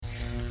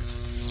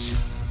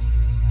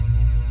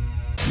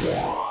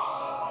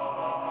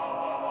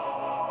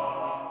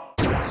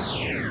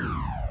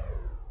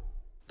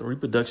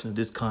reproduction of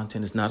this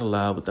content is not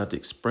allowed without the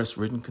express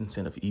written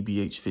consent of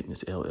EBH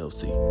Fitness,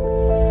 LLC.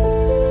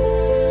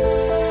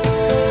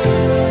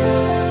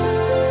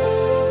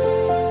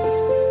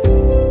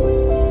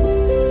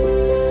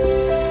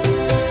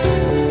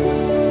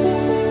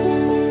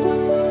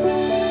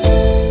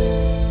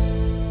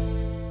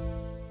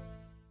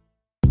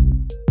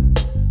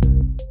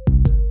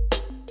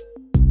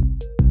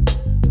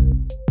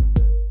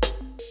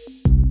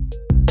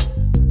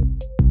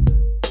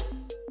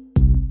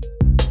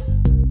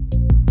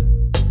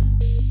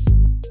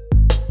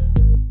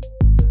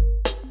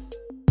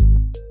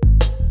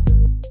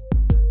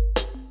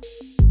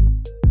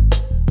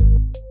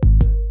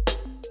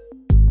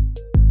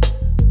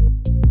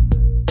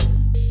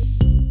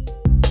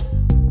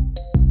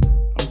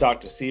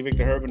 Dr. C.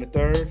 Victor Herman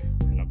III,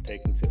 and I'm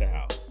taking it to the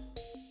house.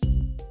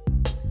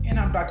 And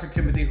I'm Dr.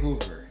 Timothy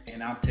Hoover,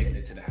 and I'm taking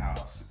it to the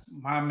house.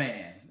 My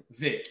man,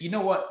 Vic, you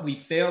know what we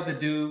failed to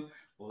do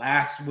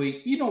last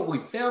week? What we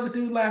failed to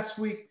do last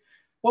week?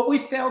 What we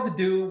failed to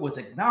do was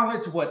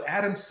acknowledge what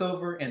Adam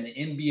Silver and the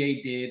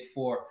NBA did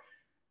for,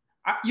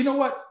 you know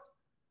what?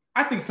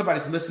 I think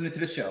somebody's listening to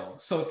the show.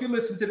 So if you're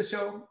listening to the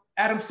show,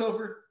 Adam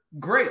Silver,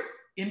 great.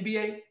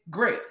 NBA,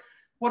 great.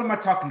 What am I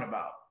talking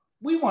about?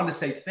 We want to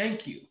say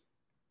thank you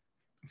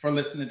for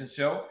listening to the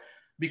show,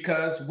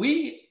 because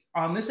we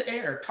on this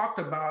air talked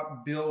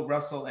about Bill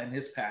Russell and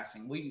his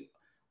passing. We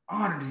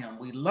honored him,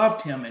 we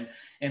loved him,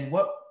 and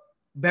what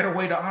better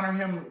way to honor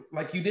him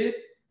like you did?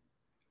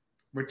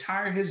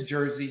 Retire his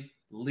jersey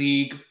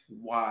league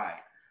wide.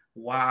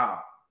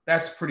 Wow,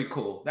 that's pretty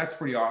cool. That's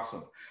pretty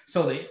awesome.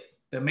 So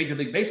the Major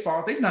League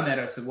Baseball, they've done that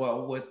as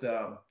well with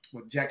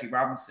Jackie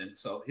Robinson.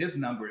 So his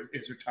number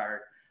is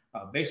retired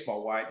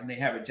baseball wide, and they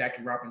have a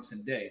Jackie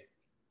Robinson Day.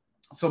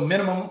 So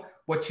minimum,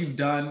 what you've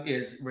done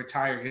is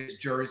retire his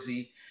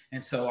jersey.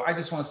 And so I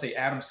just want to say,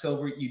 Adam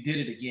Silver, you did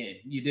it again.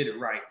 You did it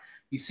right.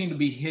 You seem to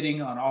be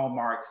hitting on all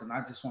marks. And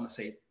I just want to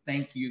say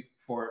thank you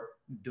for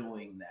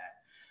doing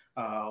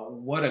that.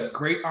 What a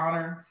great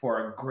honor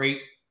for a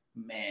great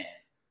man.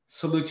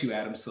 Salute you,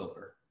 Adam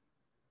Silver.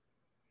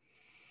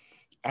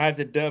 I have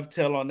to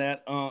dovetail on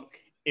that, Unc.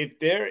 If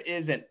there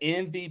is an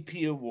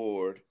MVP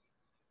award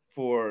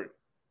for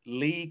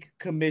league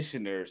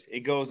commissioners, it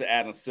goes to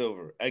Adam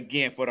Silver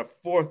again for the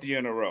fourth year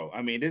in a row.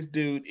 I mean, this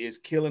dude is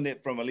killing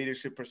it from a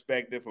leadership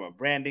perspective, from a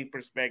branding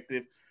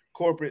perspective,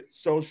 corporate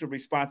social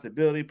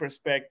responsibility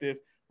perspective.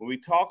 When we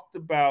talked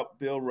about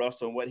Bill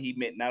Russell and what he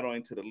meant not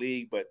only to the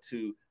league but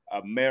to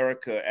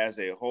America as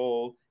a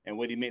whole, and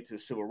what he meant to the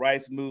civil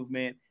rights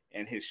movement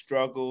and his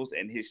struggles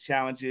and his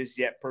challenges,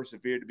 yet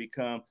persevered to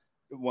become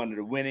one of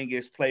the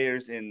winningest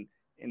players in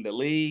the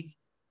league.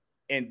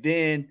 And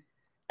then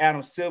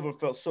Adam Silver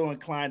felt so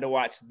inclined to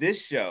watch this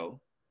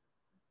show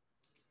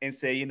and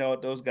say, you know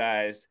what, those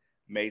guys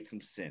made some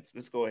sense.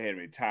 Let's go ahead and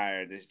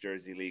retire this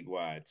jersey league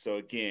wide. So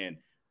again,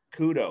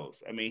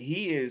 kudos. I mean,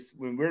 he is,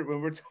 when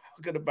we're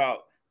talking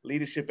about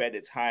leadership at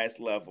its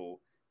highest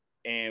level,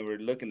 and we're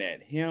looking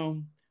at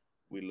him,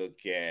 we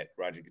look at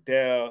Roger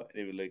Goodell, and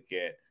then we look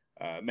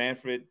at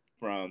Manfred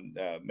from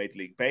Major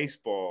League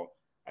Baseball.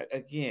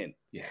 Again,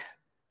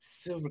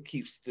 Silver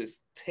keeps this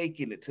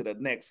taking it to the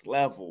next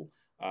level.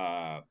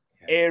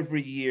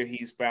 Every year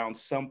he's found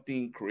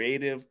something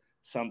creative,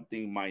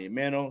 something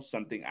monumental,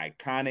 something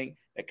iconic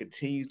that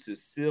continues to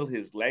seal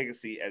his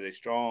legacy as a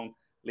strong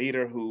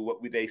leader who,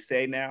 what would they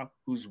say now,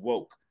 who's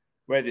woke,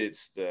 whether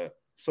it's the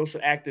social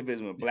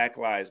activism of Black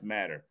Lives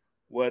Matter.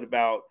 What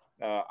about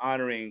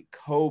honoring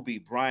Kobe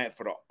Bryant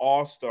for the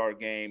All-Star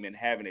game and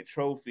having a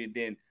trophy, and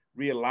then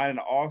realigning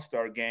the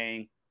All-Star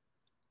game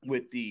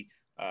with the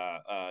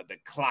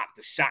clock,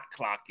 the shot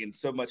clock, and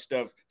so much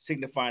stuff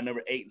signifying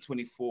number 8 and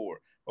 24,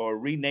 or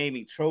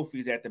renaming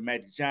trophies after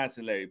Magic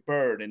Johnson, Larry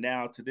Bird, and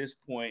now to this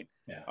point,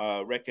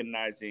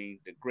 recognizing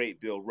the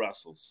great Bill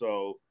Russell.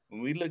 So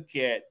when we look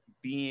at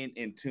being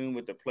in tune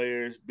with the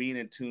players, being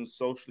in tune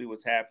socially,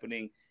 what's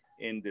happening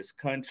in this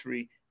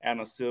country,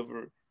 Adam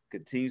Silver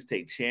continues to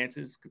take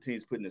chances,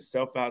 continues putting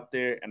himself out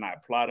there, and I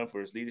applaud him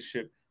for his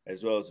leadership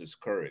as well as his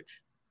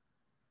courage.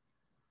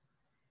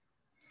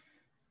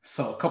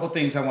 So a couple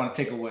things I want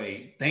to take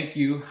away. Thank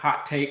you.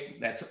 Hot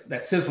take.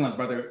 That's sizzling,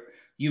 brother.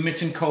 You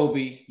mentioned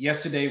Kobe.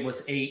 Yesterday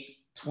was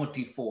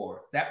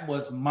 8/24. That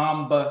was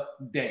Mamba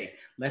Day.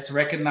 Let's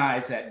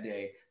recognize that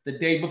day. The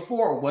day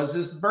before was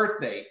his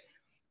birthday.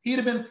 He'd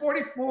have been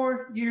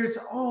 44 years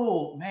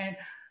old, man.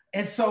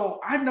 And so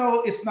I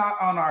know it's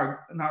not on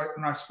our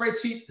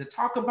spreadsheet to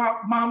talk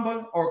about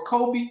Mamba or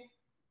Kobe,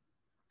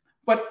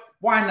 but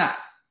why not?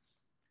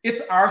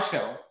 It's our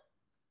show.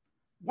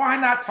 Why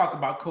not talk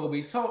about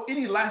Kobe? So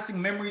any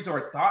lasting memories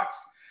or thoughts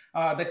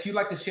that you'd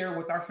like to share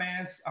with our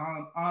fans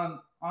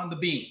on the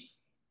beam?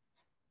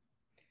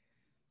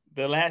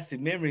 The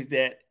lasting memories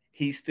that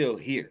he's still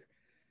here.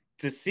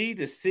 To see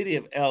the city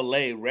of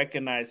LA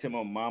recognize him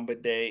on Mamba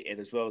Day and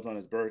as well as on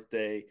his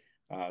birthday,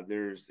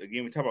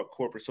 we talk about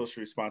corporate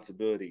social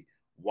responsibility.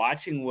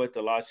 watching what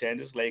the Los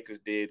Angeles Lakers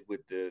did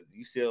with the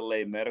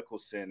UCLA Medical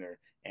Center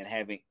and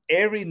having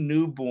every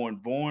newborn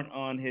born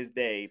on his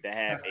day to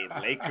have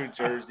a Laker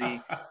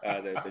jersey,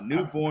 the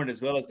newborn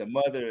as well as the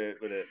mother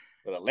with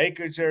a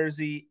Laker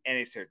jersey and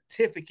a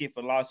certificate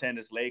for Los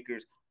Angeles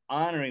Lakers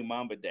honoring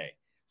Mamba Day.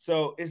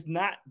 So it's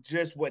not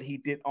just what he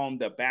did on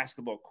the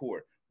basketball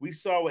court. We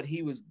saw what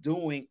he was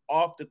doing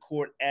off the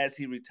court as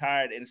he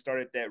retired and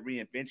started that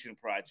reinvention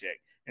project.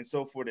 And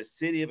so for the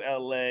city of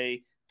LA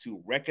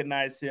to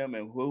recognize him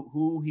and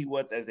who he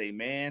was as a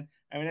man,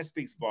 I mean, that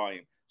speaks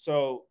volume.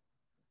 So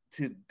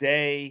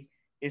today,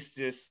 it's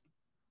just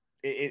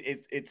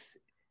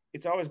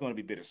it's always going to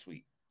be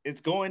bittersweet.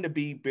 It's going to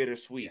be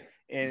bittersweet.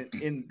 And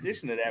in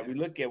addition to that, we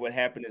look at what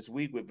happened this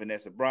week with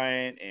Vanessa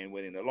Bryant and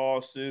winning the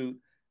lawsuit.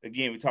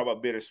 Again, we talk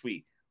about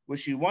bittersweet. Would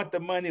she want the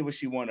money? Would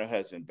she want her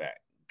husband back?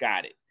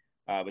 Got it.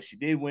 But she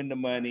did win the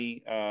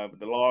money,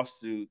 the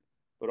lawsuit,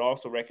 but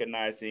also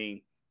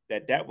recognizing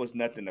that was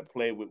nothing to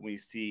play with when you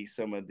see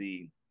some of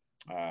the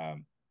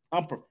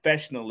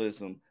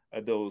unprofessionalism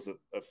of those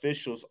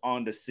officials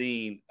on the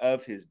scene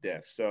of his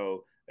death.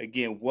 So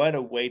again, what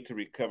a way to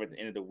recover at the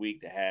end of the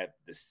week to have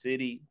the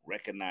city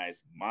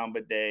recognize Mamba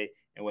Day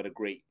and what a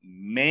great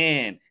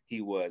man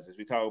he was. As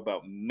we talk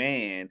about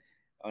man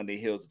on the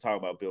heels to talk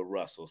about Bill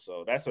Russell.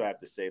 So that's what I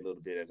have to say a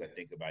little bit as I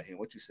think about him.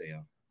 What you say,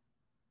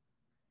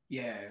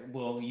 Yeah,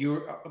 well,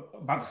 you're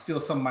about to steal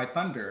some of my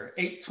thunder.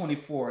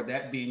 8/24,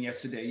 that being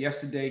yesterday.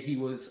 Yesterday, he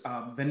was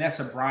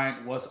Vanessa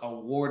Bryant was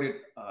awarded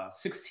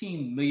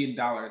 $16 million.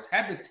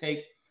 Had to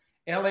take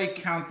LA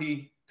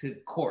County to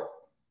court.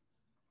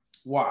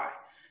 Why?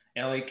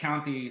 LA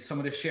County, some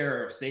of the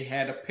sheriffs, they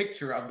had a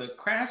picture of the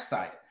crash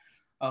site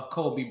of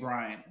Kobe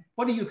Bryant.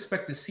 What do you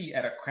expect to see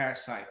at a crash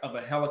site of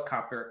a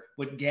helicopter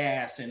with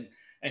gas and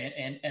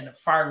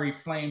fiery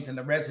flames and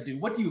the residue?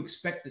 What do you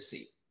expect to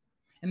see?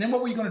 And then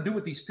what were you going to do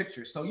with these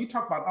pictures? So you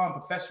talk about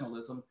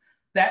unprofessionalism.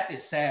 That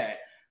is sad.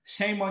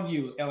 Shame on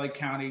you, LA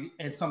County,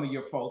 and some of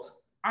your folks.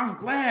 I'm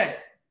glad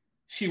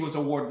she was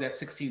awarded that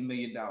 $16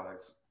 million.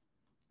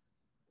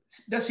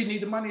 Does she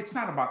need the money? It's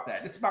not about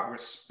that. It's about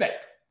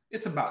respect.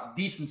 It's about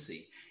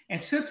decency.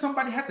 And should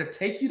somebody have to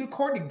take you to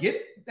court to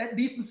get that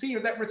decency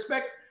or that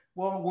respect?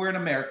 Well, we're in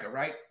America,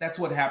 right? That's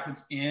what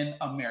happens in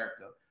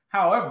America.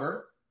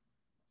 However,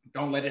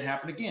 don't let it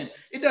happen again.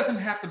 It doesn't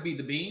have to be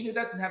the Bean. It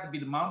doesn't have to be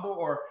the Mamba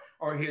or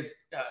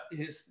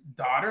his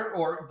daughter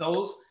or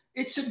those.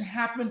 It shouldn't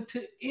happen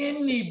to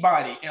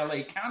anybody,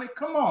 LA County.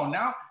 Come on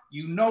now.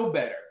 You know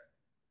better.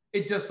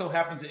 It just so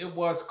happens it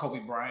was Kobe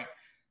Bryant.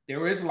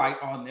 There is light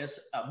on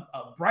this,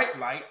 a bright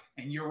light,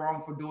 and you're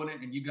wrong for doing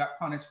it, and you got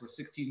punished for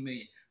 $16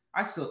 million.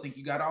 I still think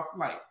you got off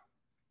light.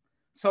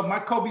 So my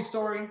Kobe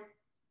story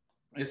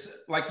is,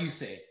 like you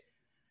said,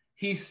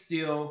 he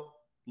still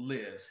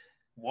lives.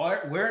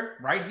 Where?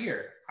 Right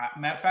here.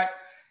 Matter of fact,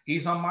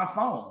 he's on my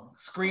phone,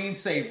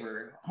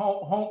 screensaver,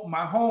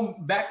 my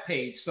home back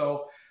page.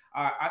 So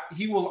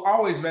he will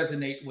always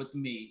resonate with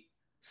me.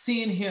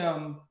 Seeing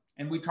him,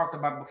 and we talked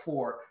about it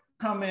before,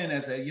 come in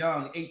as a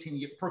young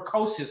 18-year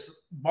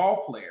precocious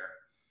ball player,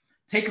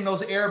 taking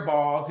those air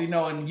balls,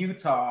 in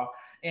Utah,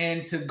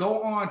 and to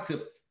go on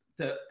to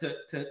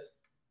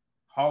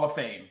Hall of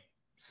Fame.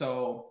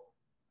 So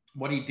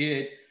what he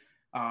did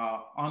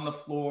on the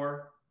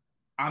floor,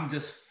 I'm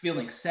just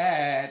feeling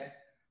sad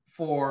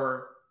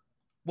for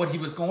what he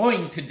was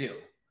going to do,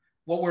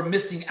 what we're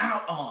missing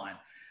out on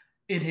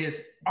in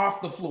his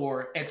off the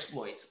floor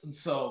exploits. And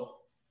so,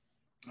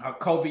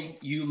 Kobe,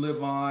 you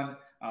live on.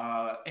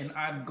 And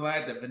I'm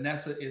glad that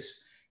Vanessa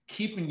is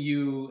keeping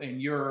you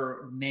and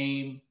your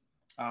name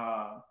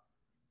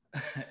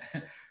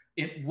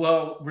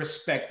well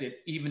respected,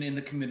 even in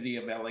the community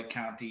of LA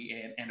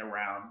County and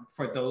around,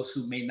 for those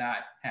who may not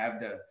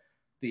have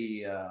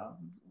the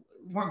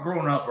weren't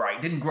growing up right,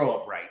 didn't grow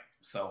up right.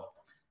 So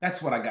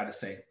that's what I got to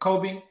say.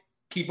 Kobe,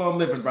 keep on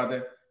living,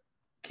 brother.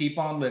 Keep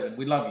on living.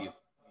 We love you.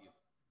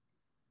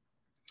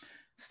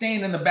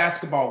 Staying in the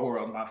basketball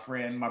world, my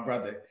friend, my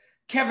brother,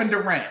 Kevin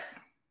Durant.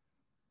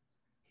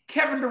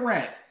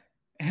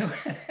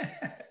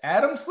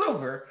 Adam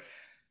Silver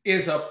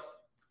is a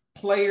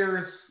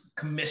players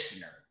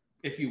commissioner,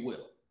 if you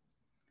will.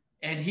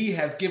 And he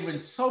has given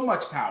so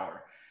much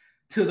power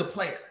to the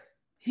player.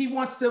 He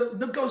wants to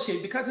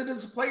negotiate because it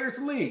is a players'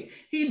 league.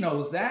 He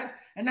knows that.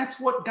 And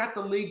that's what got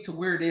the league to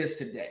where it is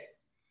today.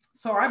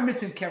 So I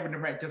mentioned Kevin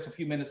Durant just a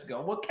few minutes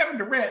ago. Well, Kevin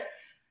Durant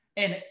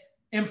and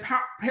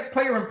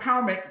player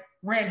empowerment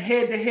ran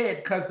head to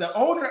head because the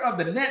owner of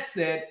the Nets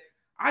said,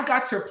 I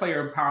got your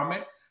player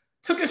empowerment,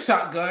 took a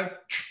shotgun,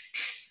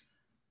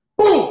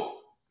 boom,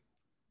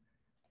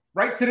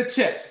 right to the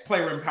chest,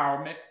 player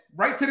empowerment,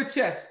 right to the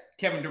chest,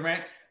 Kevin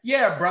Durant.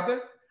 Yeah,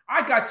 brother,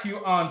 I got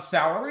you on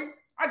salary.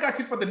 I got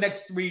you for the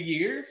next 3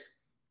 years.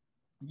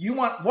 You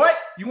want what?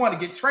 You want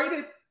to get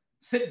traded?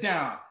 Sit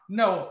down.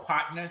 No,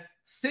 partner.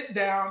 Sit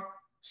down,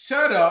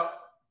 shut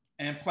up,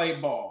 and play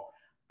ball.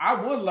 I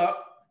would love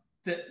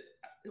to.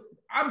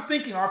 I'm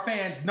thinking our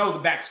fans know the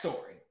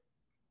backstory.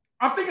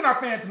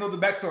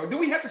 Do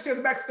we have to share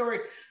the backstory?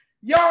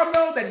 Y'all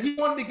know that he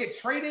wanted to get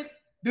traded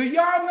Do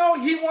y'all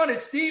know he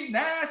wanted Steve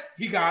Nash?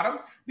 He got him.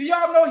 Do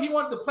y'all know he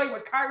wanted to play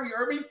with Kyrie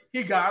Irving?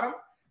 He got him.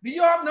 Do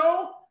y'all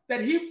know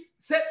that he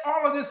set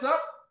all of this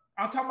up?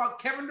 I'm talking about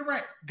Kevin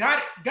Durant. Got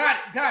it.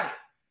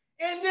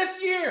 And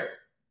this year,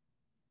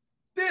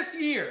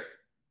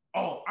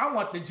 oh, I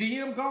want the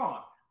GM gone.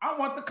 I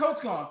want the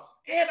coach gone.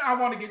 And I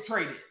want to get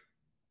traded.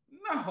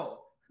 No.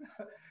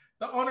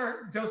 The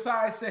owner,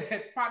 Josiah,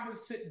 said, partners,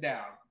 sit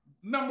down.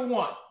 Number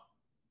one,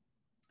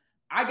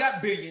 I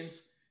got billions.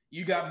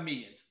 You got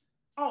millions.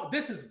 Oh,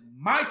 this is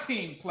my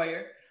team,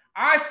 player.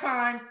 I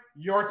signed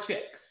your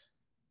checks.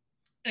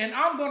 And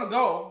I'm going to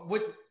go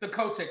with the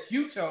coach that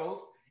you chose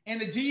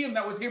and the GM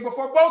that was here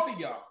before both of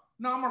y'all.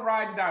 No, I'm going to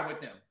ride and die with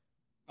them.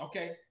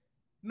 Okay?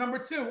 Number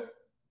two,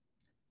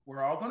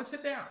 we're all going to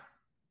sit down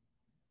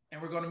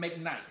and we're going to make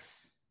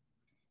nice.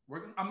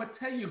 I'm going to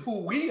tell you who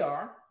we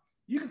are.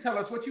 You can tell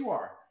us what you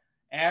are.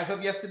 As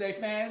of yesterday,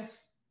 fans,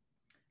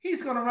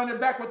 he's going to run it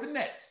back with the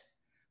Nets.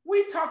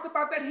 We talked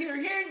about that here.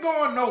 He ain't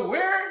going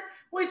nowhere.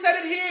 We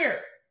said it here.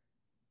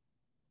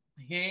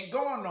 He ain't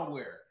going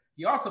nowhere.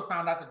 He also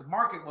found out that the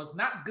market was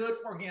not good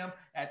for him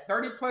at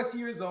 30 plus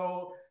years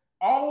old,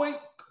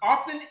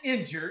 often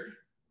injured,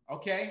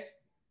 okay?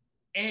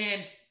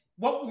 And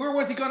where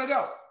was he going to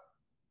go?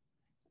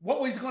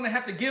 What was he going to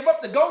have to give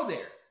up to go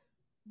there?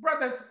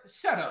 Brother,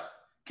 shut up.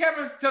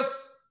 Kevin, just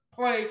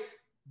play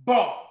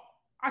ball.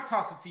 I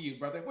toss it to you,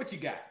 brother. What you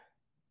got?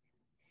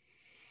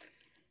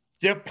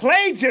 You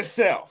played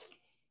yourself.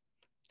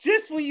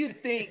 Just when you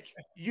think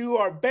you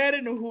are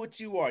better than what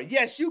you are.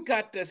 Yes, you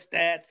got the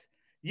stats.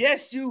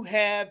 Yes, you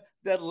have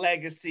the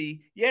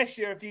legacy. Yes,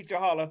 you're a future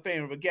Hall of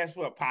Famer. But guess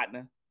what,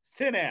 partner?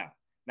 Sit down.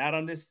 Not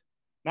on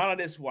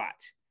this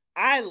watch.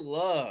 I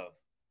love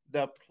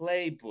the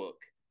playbook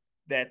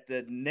that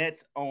the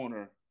Nets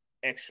owner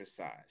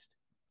exercised.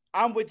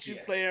 I'm with you,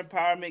 player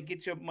empowerment.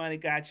 Get your money.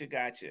 Gotcha.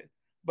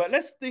 But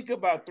let's think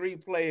about three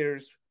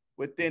players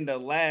within the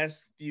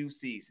last few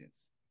seasons.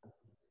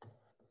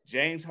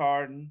 James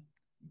Harden,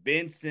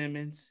 Ben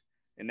Simmons,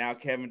 and now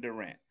Kevin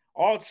Durant,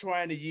 all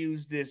trying to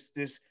use this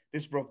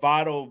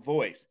bravado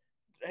voice.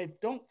 Hey,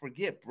 don't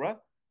forget, bruh,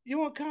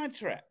 you're on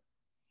contract.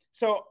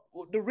 So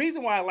the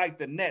reason why I like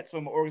the Nets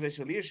from an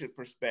organizational leadership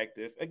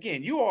perspective,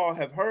 again, you all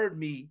have heard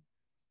me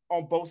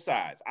on both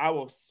sides. I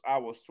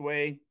will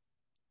sway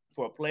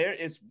for a player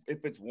if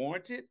it's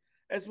warranted,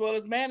 as well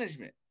as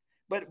management.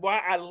 But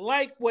why I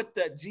like what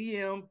the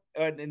GM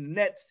the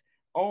Nets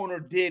owner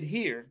did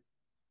here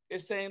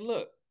is saying,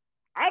 look,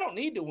 I don't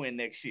need to win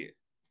next year.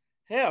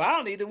 Hell, I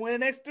don't need to win the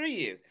next 3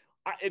 years.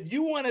 If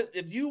you want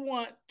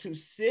to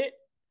sit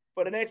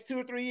for the next 2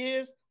 or 3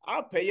 years,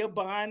 I'll pay you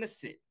behind to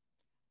sit.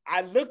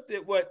 I looked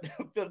at what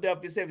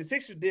Philadelphia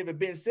 76ers did with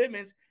Ben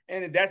Simmons,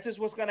 and if that's just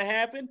what's going to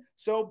happen,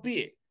 so be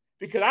it.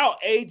 Because I'll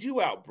age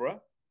you out,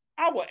 bro.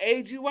 I will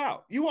age you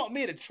out. You want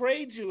me to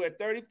trade you at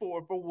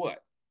 34 for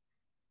what?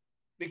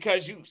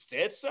 Because you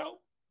said so?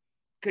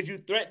 Because you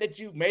threat that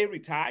you may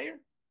retire?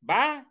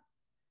 Bye.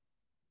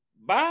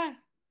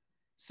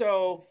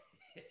 So,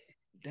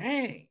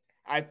 dang,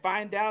 I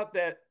find out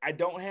that I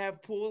don't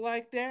have Poole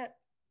like that,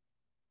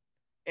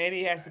 and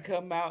he has to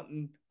come out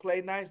and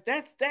play nice.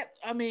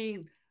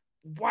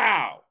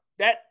 Wow.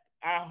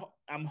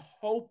 I'm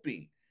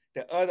hoping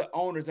that other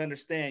owners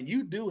understand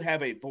you do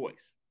have a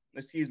voice.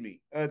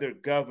 Other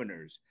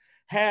governors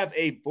have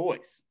a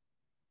voice.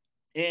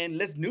 And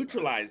let's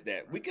neutralize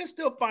that. We can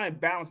still find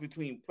balance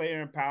between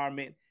player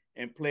empowerment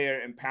and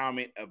player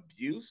empowerment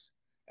abuse,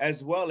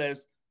 as well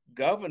as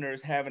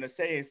governors having a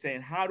say and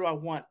saying, how do I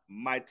want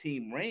my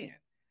team ran?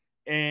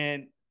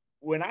 And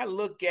when I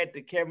look at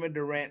the Kevin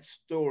Durant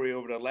story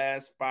over the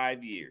last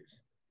 5 years,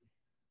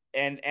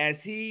 and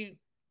as he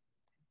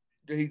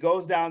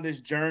goes down this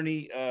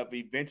journey of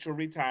eventual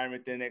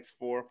retirement the next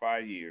 4 or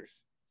 5 years,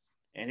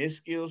 and his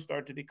skills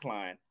start to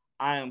decline,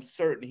 I am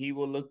certain he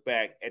will look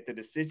back at the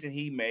decision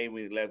he made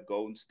when he left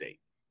Golden State,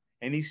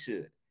 and he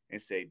should, and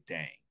say,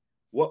 dang,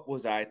 what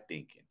was I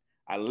thinking?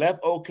 I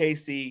left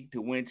OKC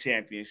to win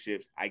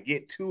championships. I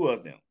get 2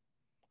 of them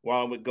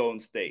while I'm with Golden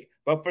State.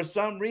 But for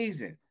some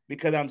reason,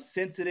 because I'm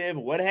sensitive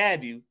or what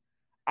have you,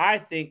 I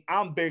think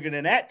I'm bigger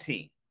than that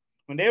team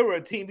when they were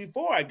a team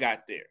before I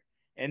got there.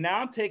 And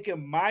now I'm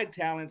taking my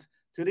talents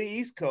to the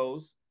East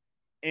Coast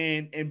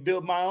and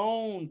build my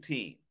own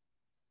team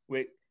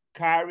with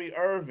Kyrie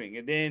Irving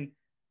and then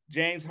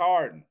James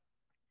Harden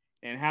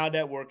and how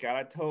that worked out.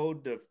 I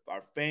told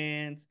our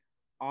fans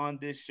on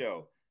this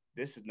show,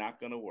 this is not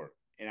going to work.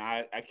 And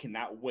I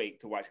cannot wait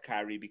to watch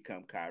Kyrie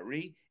become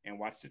Kyrie and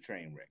watch the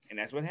train wreck. And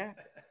that's what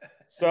happened.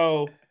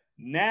 So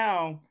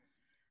now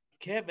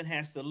Kevin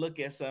has to look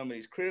at some of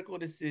these critical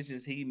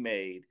decisions he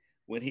made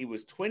when he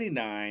was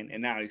 29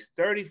 and now he's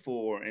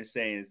 34 and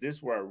saying, is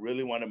this where I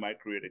really wanted my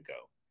career to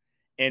go?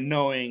 And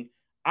knowing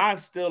I'm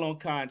still on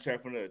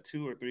contract for another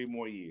 2 or 3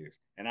 more years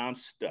and I'm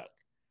stuck.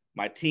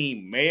 My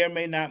team may or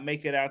may not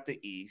make it out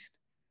the East.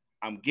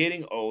 I'm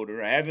getting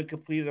older. I haven't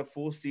completed a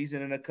full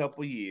season in a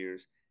couple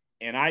years.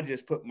 And I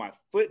just put my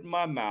foot in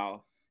my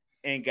mouth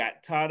and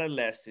got taught a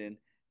lesson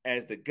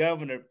as the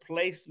governor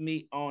placed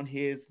me on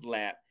his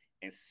lap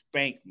and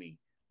spanked me.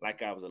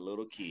 like I was a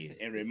little kid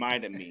and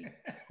reminded me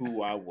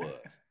who I was.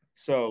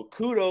 So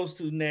kudos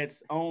to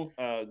Nets' own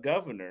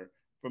governor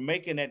for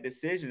making that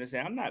decision and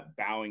saying, I'm not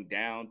bowing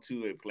down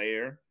to a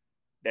player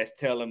that's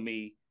telling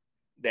me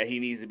that he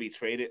needs to be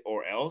traded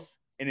or else,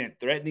 and then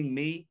threatening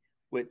me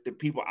with the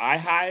people I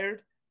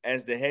hired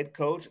as the head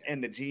coach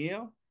and the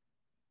GM.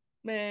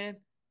 Man,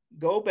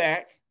 go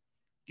back,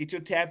 get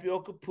your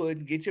tapioca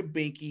pudding, get your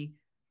binky,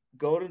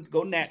 go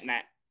nap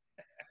nap.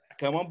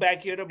 Come on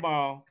back here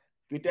tomorrow.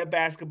 Get that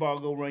basketball,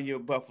 go run your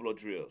Buffalo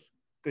drills.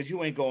 Because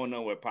you ain't going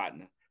nowhere,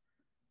 partner.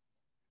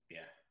 Yeah.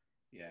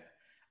 Yeah.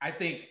 I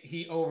think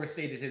he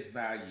overstated his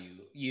value,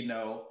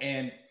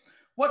 and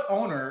what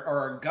owner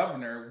or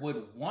governor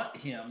would want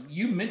him?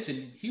 You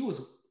mentioned he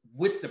was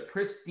with the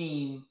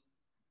pristine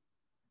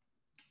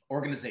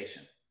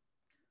organization.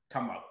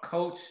 Talking about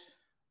coach,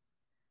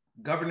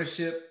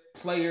 governorship,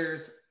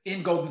 players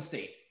in Golden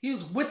State. He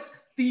was with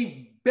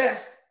the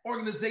best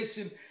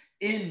organization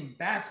in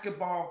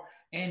basketball,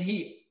 and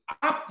he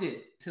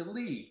opted to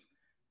leave.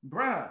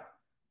 Bruh,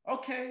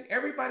 okay,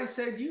 everybody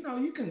said, you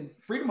can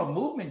freedom of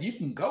movement. You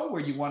can go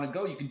where you want to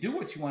go. You can do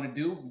what you want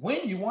to do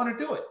when you want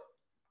to do it.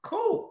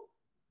 Cool.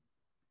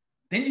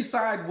 Then you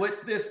side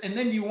with this, and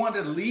then you want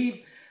to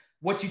leave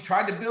what you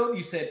tried to build.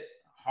 You said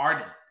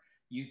Harden.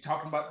 You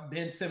talking about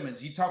Ben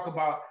Simmons. You talk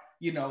about,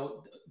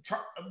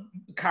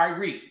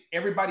 Kyrie,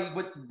 everybody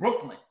with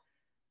Brooklyn.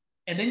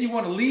 And then you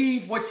want to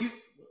leave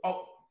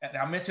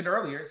I mentioned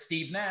earlier,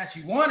 Steve Nash.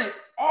 You wanted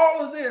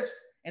all of this,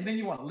 and then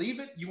you want to leave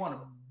it. You want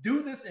to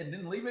do this and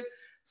then leave it.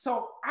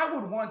 So I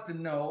would want to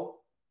know,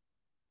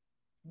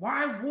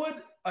 why would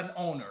an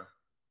owner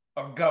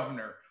or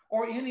governor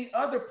or any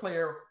other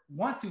player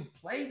want to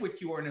play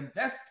with you or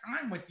invest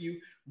time with you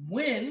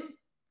when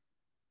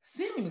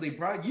seemingly,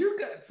 bro,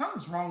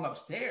 something's wrong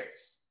upstairs?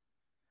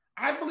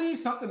 I believe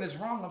something is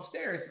wrong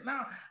upstairs.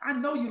 Now, I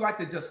know you like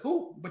to just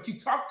hoop, but you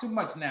talk too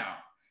much now.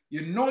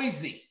 You're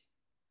noisy.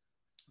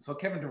 So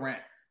Kevin Durant,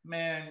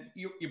 man,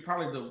 you're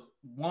probably the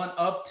one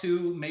of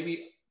two,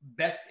 maybe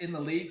best in the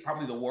league,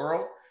 probably the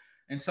world.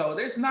 And so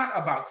it's not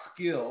about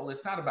skill.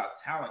 It's not about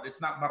talent. It's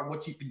not about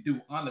what you can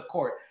do on the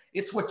court.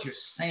 It's what you're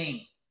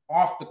saying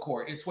off the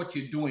court. It's what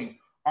you're doing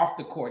off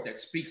the court that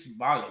speaks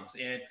volumes.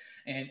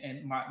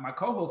 And my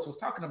co-host was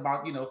talking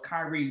about,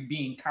 Kyrie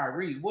being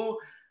Kyrie. Well,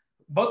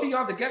 both of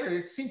y'all together,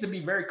 it seems to be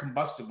very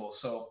combustible.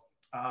 So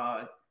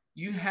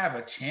you have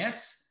a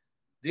chance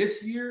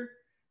this year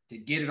to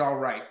get it all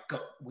right.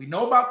 We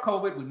know about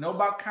COVID. We know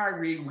about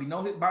Kyrie. We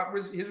know about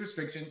his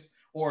restrictions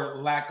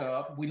or lack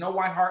of. We know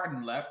why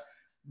Harden left.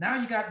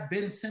 Now you got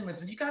Ben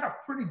Simmons, and you got a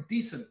pretty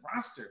decent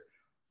roster.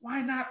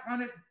 Why not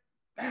run it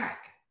back?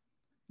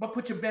 But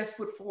put your best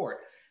foot forward.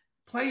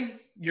 Play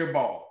your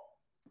ball.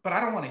 But I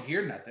don't want to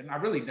hear nothing. I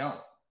really don't.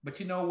 But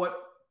you know what?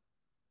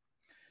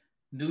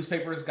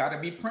 Newspapers got to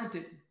be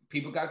printed.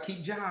 People got to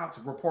keep jobs.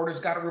 Reporters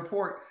got to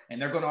report.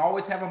 And they're going to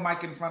always have a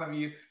mic in front of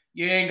you.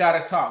 You ain't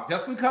got to talk.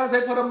 Just because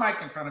they put a mic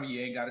in front of you,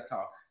 you ain't got to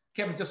talk.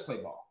 Kevin, just play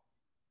ball.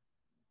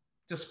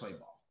 Just play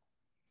ball.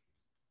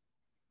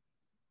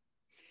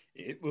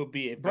 It will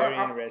be a very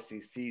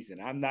interesting season.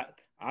 I'm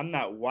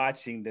not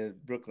watching the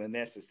Brooklyn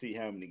Nets to see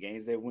how many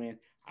games they win.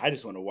 I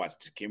just want to watch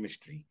the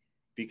chemistry,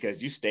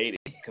 because you stated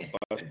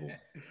combustible.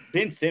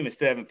 Ben Simmons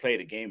still haven't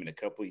played a game in a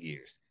couple of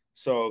years.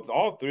 So if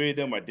all three of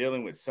them are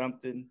dealing with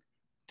something,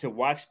 to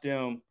watch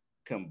them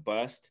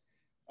combust,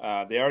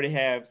 they already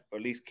have, or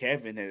at least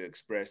Kevin has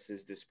expressed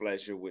his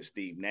displeasure with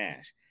Steve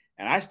Nash.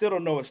 And I still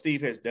don't know what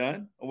Steve has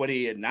done or what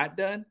he had not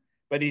done,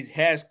 but he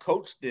has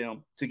coached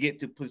them to get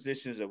to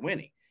positions of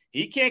winning.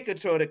 He can't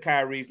control that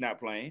Kyrie's not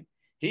playing.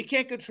 He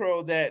can't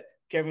control that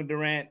Kevin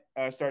Durant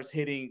starts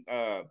hitting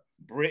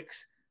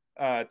bricks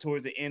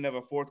towards the end of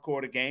a fourth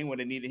quarter game when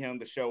they needed him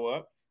to show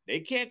up. They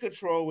can't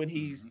control when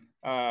he's,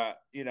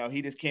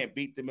 he just can't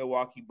beat the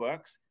Milwaukee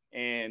Bucks,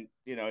 and,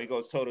 he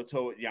goes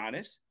toe-to-toe with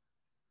Giannis.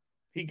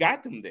 He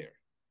got them there.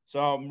 So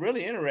I'm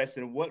really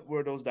interested in what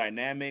were those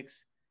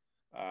dynamics.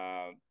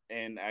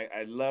 And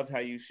I loved how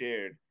you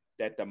shared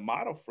that the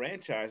model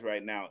franchise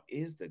right now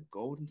is the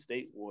Golden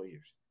State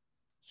Warriors.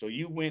 So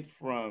you went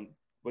from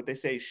what they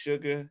say,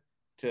 sugar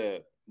to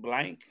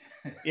blank.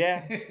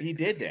 Yeah, he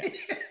did that.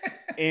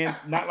 And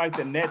not like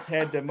the Nets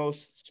had the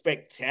most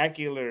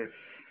spectacular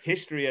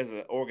history as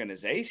an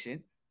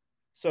organization.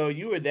 So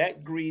you were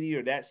that greedy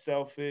or that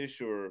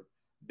selfish or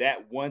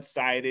that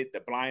one-sided, the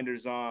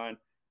blinders on,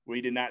 where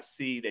you did not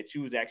see that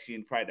you was actually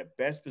in probably the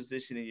best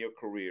position in your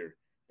career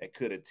that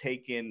could have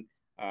taken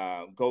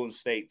Golden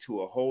State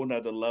to a whole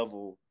nother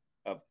level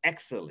of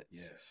excellence.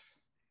 Yes.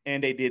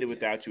 And they did it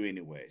without you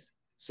anyways.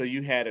 So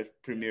you had a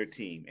premier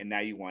team, and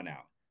now you won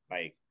out.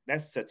 Like,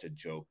 that's such a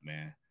joke,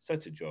 man.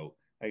 Such a joke.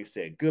 Like I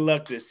said, good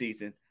luck this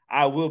season.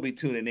 I will be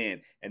tuning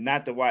in, and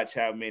not to watch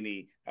how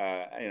many,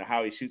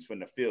 how he shoots from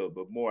the field,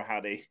 but more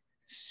how they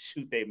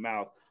shoot their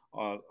mouth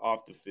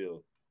off the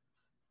field.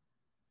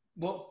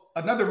 Well,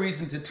 another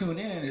reason to tune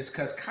in is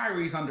because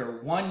Kyrie's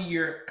under 1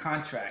 year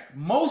contract.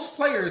 Most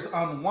players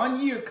on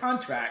 1 year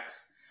contracts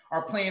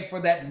are playing for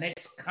that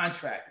next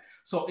contract.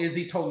 So is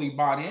he totally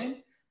bought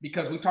in?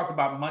 because we talked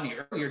about money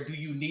earlier. Do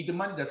you need the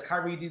money? Does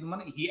Kyrie need the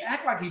money? He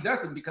act like he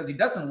doesn't because he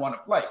doesn't want to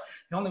play.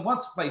 He only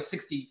wants to play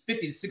 50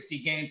 to 60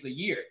 games a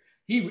year.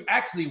 He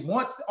actually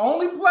wants to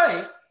only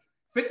play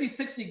 50,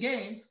 60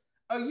 games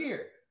a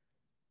year.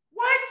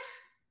 What?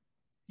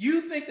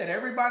 You think that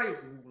everybody,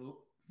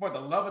 for the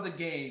love of the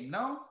game?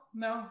 No.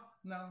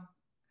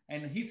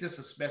 And he's just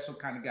a special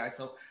kind of guy.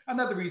 So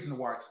another reason to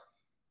watch.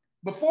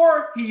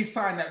 Before he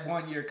signed that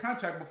 1-year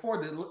contract,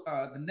 before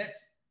the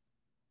Nets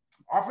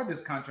offered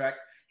this contract,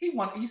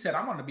 he said,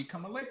 I want to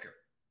become a Laker.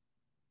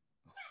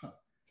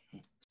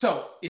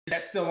 So is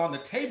that still on the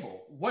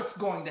table? What's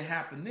going to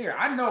happen there?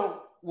 I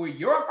know where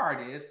your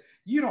heart is.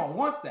 You don't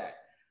want that.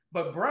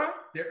 But, bruh,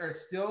 there are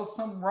still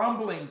some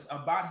rumblings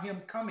about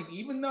him coming.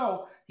 Even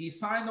though he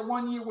signed the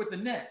 1 year with the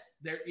Nets,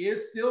 there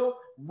is still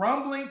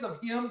rumblings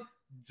of him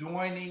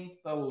joining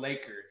the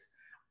Lakers.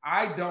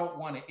 I don't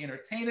want to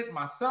entertain it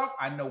myself.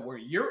 I know where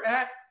you're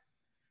at.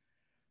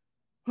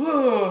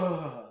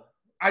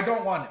 I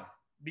don't want him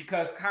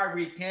because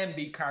Kyrie can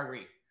be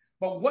Kyrie.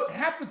 But what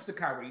happens to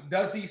Kyrie?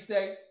 Does he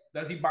stay?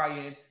 Does he buy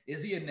in?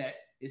 Is he a net?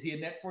 Is he a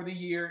net for the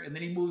year? And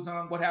then he moves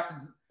on. What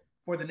happens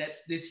for the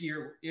Nets this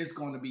year is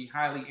going to be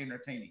highly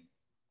entertaining.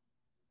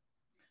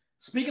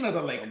 Speaking of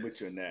the Lakers. I'm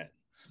with you on that.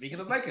 Speaking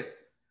of the Lakers,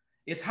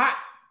 it's hot.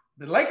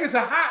 The Lakers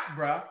are hot,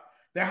 bro.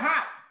 They're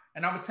hot.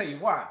 And I'm going to tell you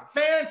why.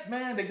 The fans,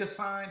 man, they just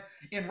signed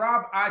in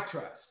Rob I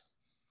Trust.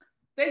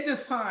 They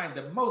just signed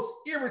the most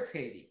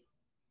irritating,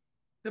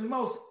 the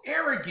most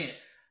arrogant,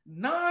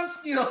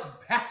 non-skilled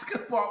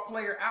basketball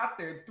player out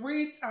there,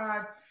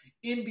 3-time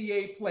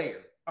NBA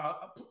player,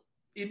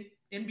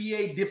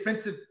 NBA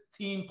defensive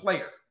team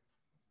player.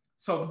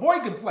 So the boy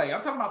can play.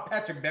 I'm talking about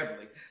Patrick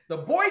Beverley. The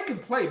boy can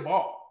play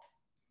ball.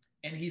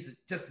 And he's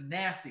just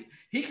nasty.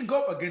 He can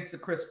go up against the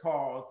Chris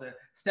Pauls, the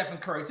Stephen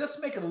Curry,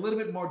 just make it a little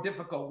bit more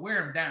difficult,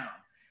 wear him down.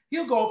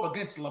 He'll go up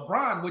against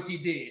LeBron, which he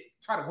did,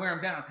 try to wear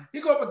him down.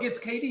 He'll go up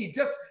against KD,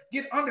 just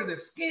get under the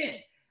skin.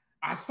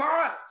 I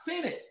saw it,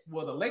 seen it.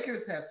 Well, the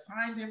Lakers have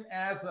signed him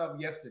as of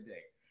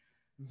yesterday.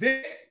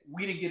 Vic,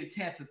 we didn't get a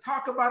chance to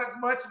talk about it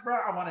much, bro.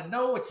 I want to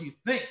know what you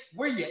think.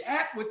 Where you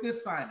at with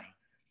this signing?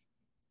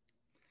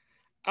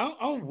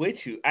 I'm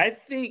with you. I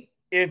think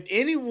if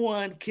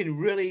anyone can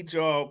really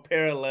draw a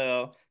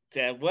parallel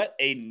to what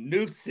a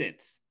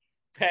nuisance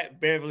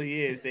Pat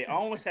Beverley is, they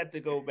almost have to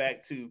go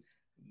back to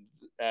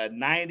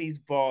 90s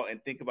ball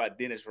and think about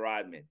Dennis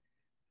Rodman,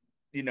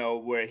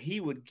 where he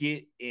would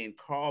get in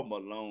Karl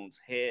Malone's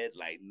head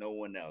like no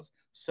one else.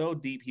 So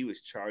deep he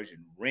was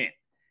charging rent.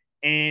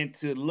 And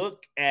to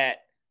look at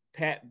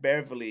Pat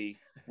Beverley,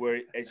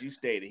 where, as you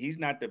stated, he's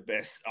not the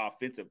best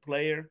offensive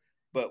player,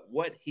 but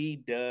what he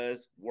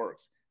does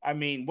works. I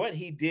mean, what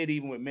he did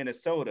even with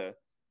Minnesota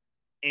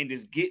and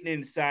just getting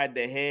inside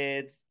the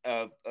heads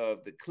of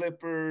the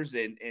Clippers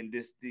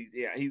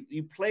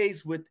he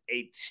plays with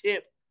a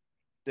chip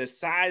the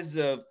size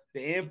of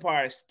the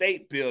Empire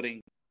State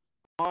Building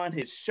on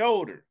his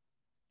shoulder.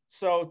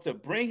 So to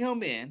bring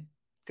him in,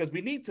 because we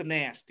need some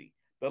nasty.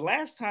 The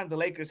last time the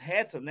Lakers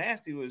had some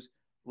nasty was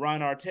Ron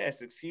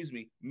Artest,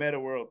 Meta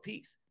World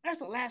Peace. That's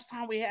the last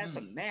time we had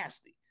some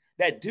nasty.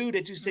 That dude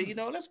that you say,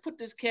 let's put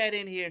this cat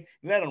in here and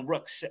let him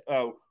wreck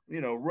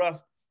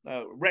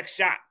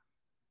shot.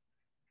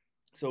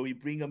 So we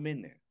bring him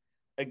in there.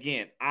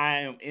 Again, I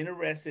am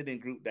interested in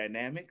group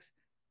dynamics,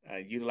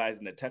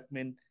 utilizing the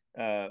Tuckman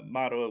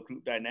model of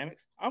group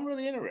dynamics. I'm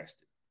really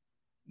interested.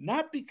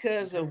 Not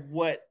because of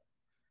what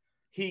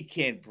he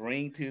can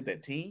bring to the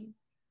team,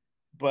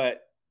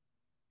 but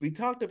we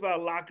talked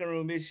about locker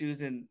room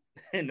issues in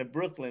the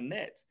Brooklyn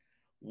Nets.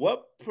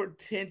 What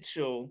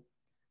potential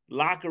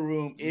locker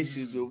room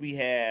issues will we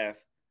have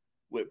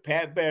with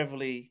Pat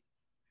Beverley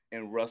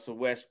and Russell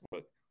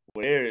Westbrook,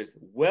 where there is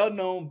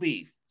well-known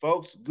beef?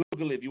 Folks,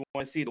 Google if you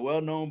want to see the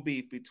well-known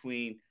beef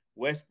between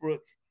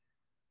Westbrook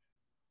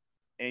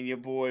and your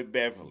boy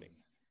Beverley.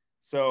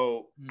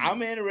 So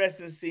I'm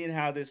interested in seeing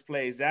how this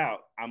plays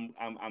out.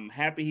 I'm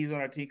happy he's on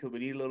our team because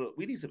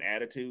we need some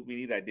attitude, we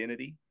need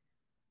identity.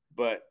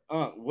 But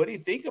what do you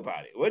think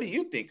about it? What do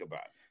you think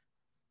about it?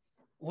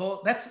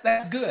 Well,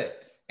 that's good.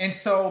 And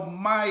so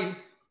my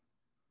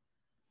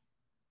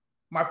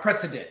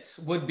precedents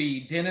would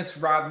be Dennis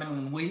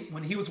Rodman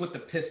when he was with the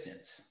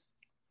Pistons.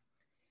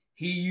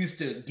 He used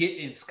to get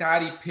in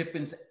Scottie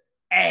Pippen's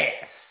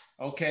ass,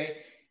 okay?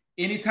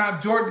 Anytime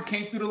Jordan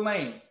came through the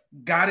lane,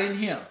 got in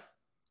him.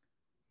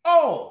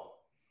 Oh,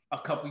 a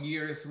couple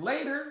years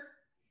later,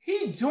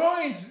 he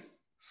joins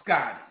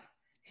Scottie.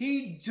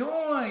 He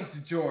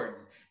joins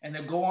Jordan, and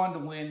they go on to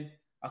win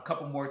a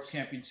couple more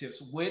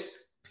championships with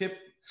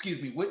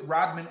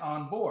Rodman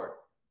on board.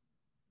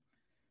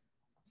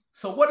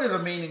 So what are the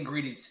main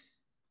ingredients?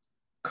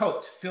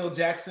 Coach Phil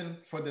Jackson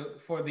for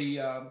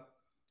the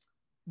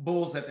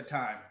Bulls at the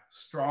time.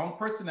 Strong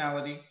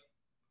personality.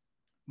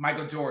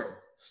 Michael Jordan.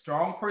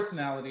 Strong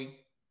personality.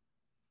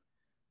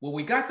 Well,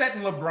 we got that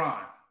in LeBron.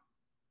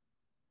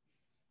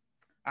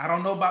 I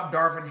don't know about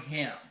Darvin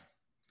Ham,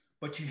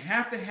 but you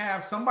have to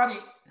have somebody,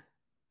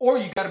 or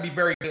you got to be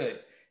very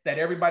good that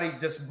everybody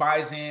just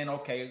buys in.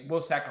 Okay,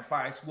 we'll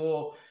sacrifice.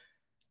 We'll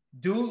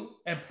do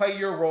and play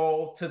your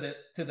role to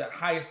the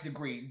highest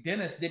degree.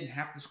 Dennis didn't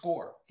have to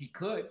score. He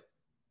could.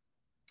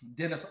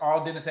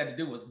 All Dennis had to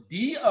do was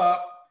D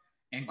up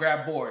and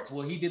grab boards.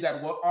 Well, he did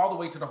that all the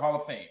way to the Hall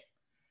of Fame.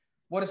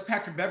 What does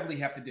Patrick Beverley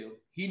have to do?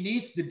 He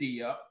needs to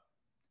D up.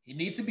 He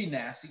needs to be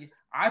nasty.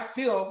 I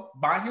feel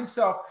by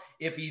himself,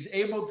 if he's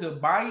able to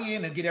buy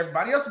in and get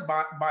everybody else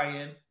to buy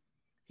in,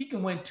 he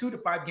can win 2 to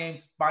 5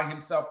 games by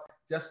himself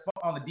just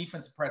on the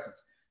defensive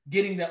presence,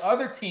 getting the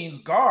other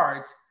team's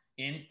guards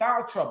in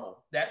foul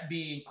trouble, that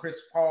being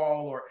Chris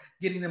Paul, or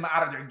getting them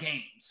out of their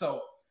game.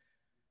 So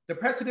the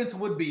precedence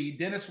would be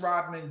Dennis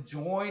Rodman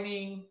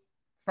joining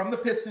from the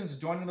Pistons,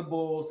 joining the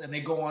Bulls, and they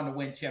go on to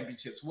win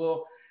championships.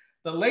 Well,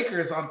 the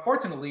Lakers,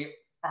 unfortunately,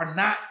 are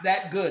not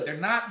that good. They're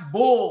not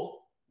Bull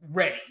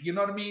ready. You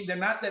know what I mean? They're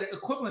not that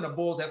equivalent of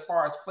Bulls as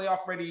far as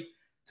playoff ready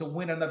to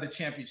win another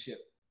championship.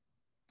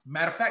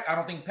 Matter of fact, I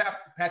don't think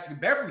Patrick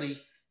Beverley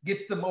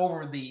gets them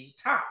over the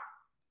top.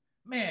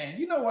 Man,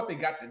 you know what they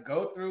got to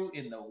go through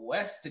in the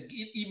West to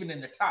get even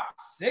in the top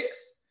 6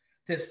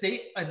 to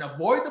stay and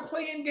avoid the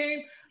play-in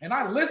game? And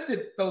I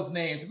listed those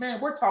names. Man,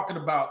 we're talking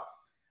about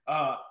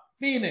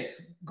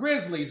Phoenix,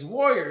 Grizzlies,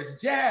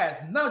 Warriors, Jazz,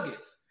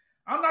 Nuggets.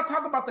 I'm not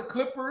talking about the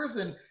Clippers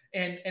and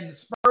the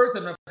Spurs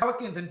and the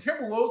Pelicans and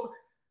Timberwolves.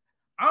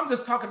 I'm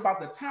just talking about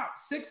the top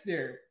 6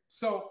 there.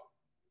 So,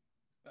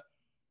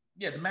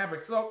 yeah, the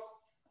Mavericks. So,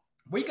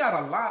 we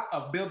got a lot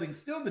of building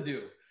still to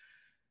do.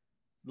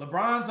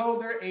 LeBron's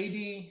older,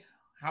 AD,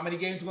 how many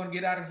games we're going to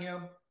get out of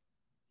him?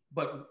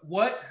 But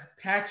what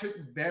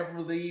Patrick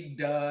Beverley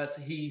does,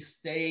 he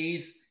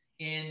stays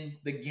in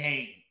the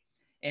game.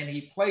 And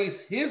he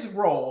plays his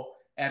role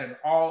at an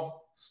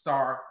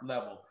all-star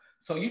level.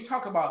 So you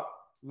talk about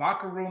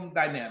locker room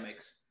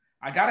dynamics.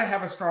 I got to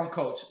have a strong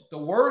coach. The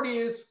word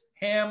is,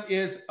 Ham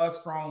is a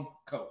strong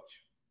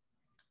coach.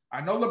 I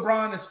know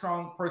LeBron is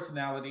strong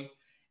personality,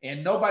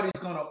 and nobody's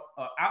going to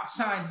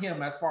outshine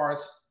him as far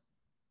as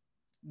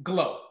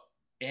glow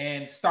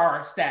and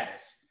star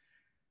status.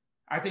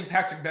 I think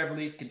Patrick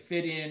Beverley can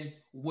fit in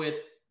with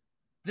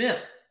them.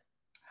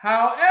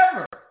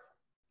 However,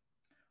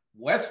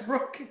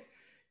 Westbrook,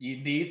 you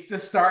need to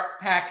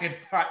start packing,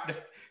 partner.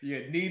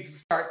 You need to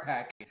start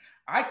packing.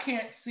 I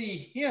can't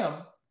see him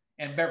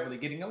and Beverley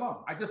getting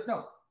along. I just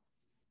don't.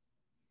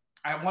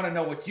 I want to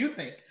know what you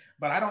think,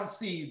 but I don't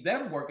see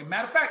them working.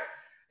 Matter of fact,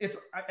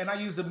 and I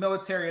use a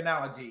military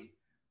analogy.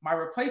 My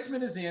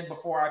replacement is in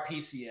before I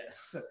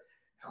PCS.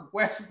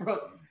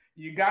 Westbrook,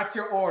 you got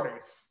your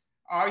orders.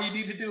 All you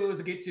need to do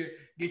is get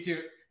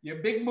your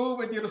big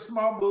move and your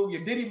small move,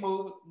 your Diddy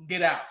move,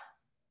 get out.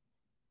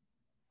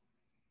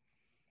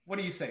 What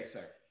do you say,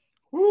 sir?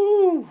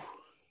 Woo!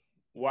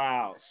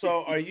 Wow.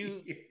 So are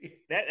you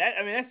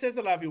that says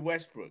a lot of you,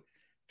 Westbrook,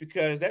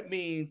 because that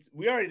means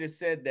we already just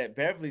said that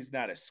Beverly's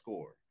not a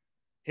scorer.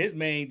 His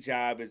main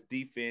job is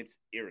defense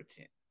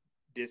irritant,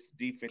 this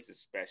defensive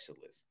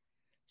specialist.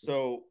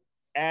 So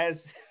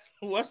as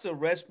Russell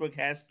Westbrook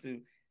has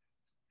to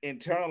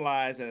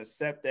internalize and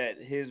accept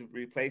that his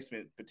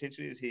replacement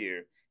potentially is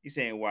here, he's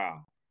saying,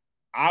 wow,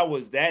 I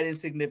was that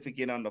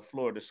insignificant on the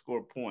floor to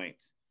score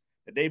points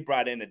that they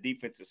brought in a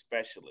defensive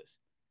specialist.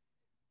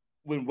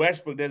 When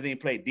Westbrook doesn't even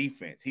play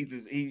defense, he's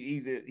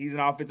an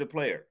offensive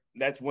player.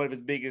 That's one of his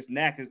biggest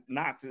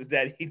knocks is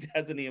that he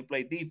doesn't even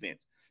play defense.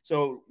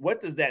 So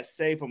what does that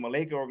say from a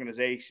Laker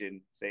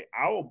organization? Say,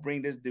 I will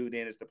bring this dude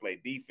in as to play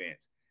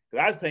defense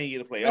because I was paying you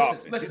to play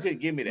offense. You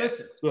couldn't give me that.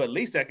 So at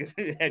least I could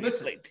have you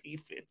play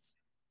defense.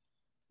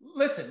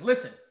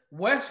 Listen.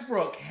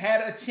 Westbrook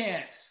had a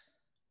chance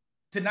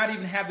to not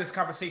even have this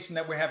conversation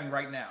that we're having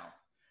right now.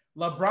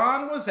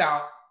 LeBron was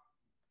out.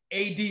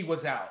 AD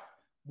was out.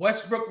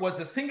 Westbrook was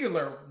the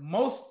singular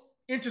most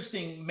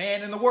interesting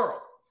man in the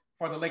world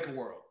for the Laker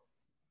world.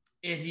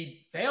 And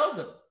he failed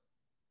them.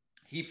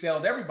 He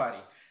failed everybody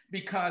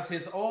because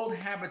his old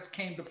habits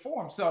came to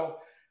form. So,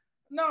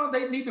 no,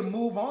 they need to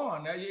move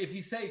on. If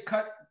you say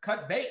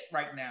cut bait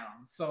right now.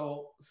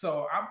 So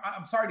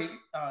I'm sorry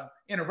to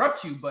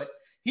interrupt you, but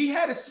he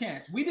had his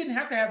chance. We didn't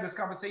have to have this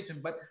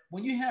conversation, but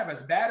when you have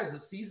as bad as a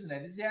season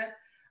as he's had,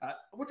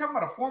 we're talking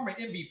about a former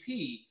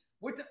MVP.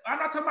 I'm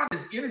not talking about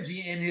his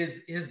energy and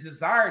his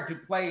desire to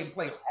play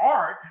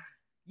hard.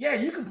 Yeah,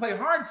 you can play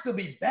hard and still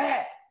be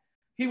bad.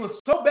 He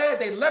was so bad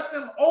they left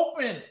him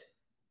open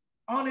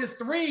on his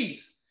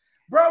threes.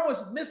 Bro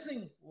was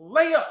missing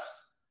layups.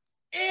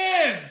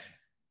 And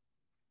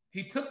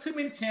he took too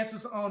many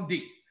chances on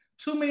D.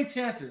 Too many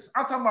chances.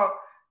 I'm talking about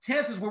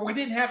chances where we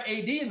didn't have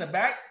AD in the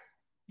back.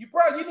 You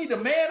need to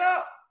man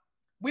up.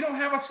 We don't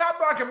have a shot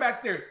blocker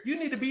back there. You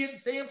need to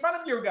stay in front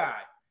of your guy.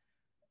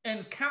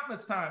 And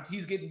countless times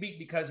he's getting beat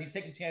because he's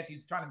taking chances.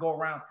 He's trying to go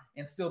around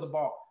and steal the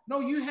ball.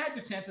 No, you had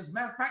your chances.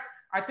 Matter of fact,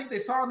 I think they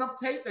saw enough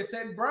tape. They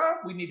said, bro,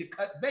 we need to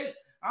cut bait.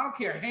 I don't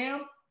care,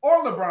 Ham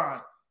or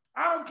LeBron.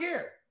 I don't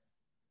care.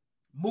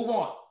 Move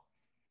on.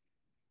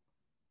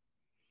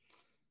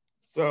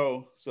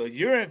 So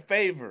you're in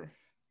favor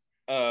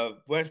of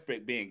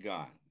Westbrook being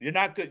gone. You're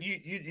not good.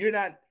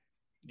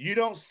 You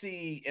don't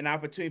see an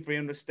opportunity for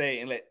him to stay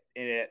and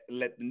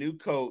let the new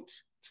coach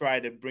try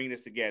to bring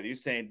this together. You're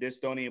saying this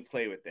don't even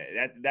play with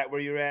that. That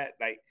where you're at?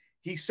 Like,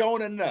 he's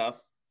shown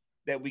enough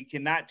that we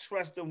cannot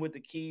trust him with the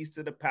keys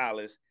to the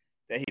palace,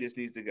 that he just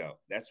needs to go.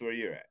 That's where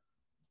you're at.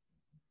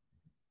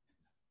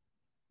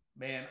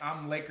 Man,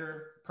 I'm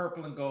Laker,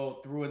 purple and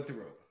gold through and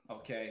through.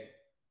 Okay.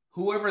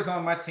 Whoever's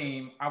on my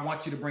team, I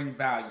want you to bring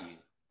value.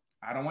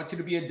 I don't want you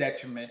to be a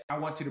detriment. I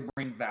want you to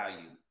bring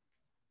value.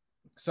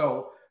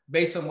 So,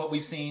 based on what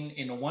we've seen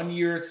in a 1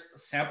 year's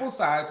sample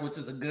size, which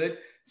is a good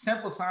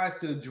sample size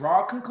to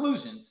draw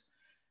conclusions,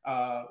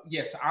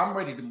 yes, I'm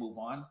ready to move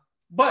on.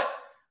 But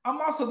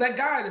I'm also that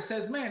guy that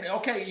says, man,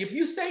 okay, if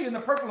you stay in the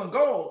purple and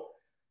gold,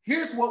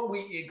 here's what we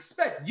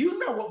expect. You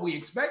know what we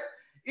expect.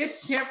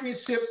 It's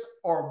championships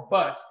or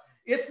bust.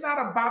 It's not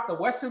about the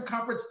Western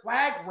Conference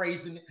flag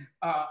raising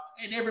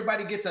and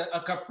everybody gets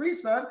a Capri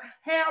Sun.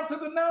 Hell to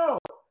the no.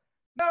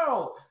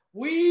 No,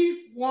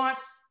 we want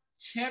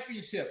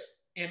championships,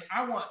 and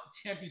I want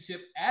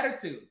championship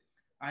attitude.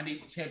 I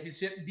need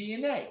championship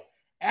DNA.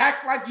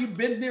 Act like you've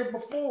been there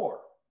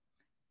before.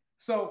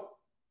 So,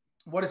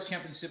 what is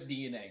championship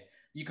DNA?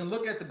 You can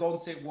look at the Golden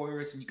State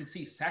Warriors, and you can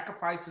see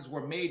sacrifices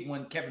were made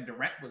when Kevin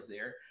Durant was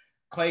there.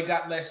 Clay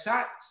got less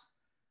shots.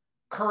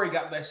 Curry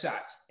got less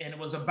shots, and it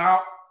was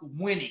about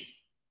winning.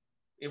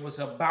 It was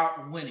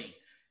about winning.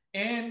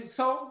 And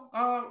so,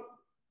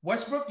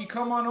 Westbrook, you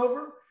come on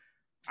over.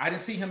 I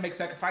didn't see him make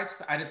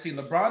sacrifices. I didn't see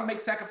LeBron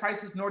make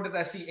sacrifices, nor did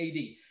I see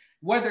AD.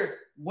 Whether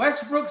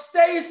Westbrook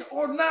stays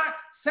or not,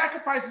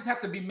 sacrifices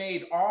have to be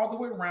made all the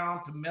way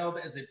around to meld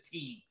as a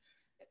team.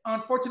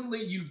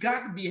 Unfortunately, you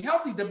got to be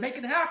healthy to make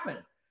it happen.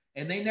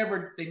 And they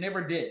never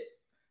did.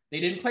 They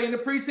didn't play in the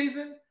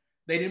preseason.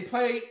 They didn't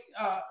play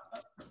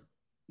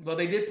well,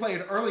 they did play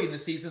it early in the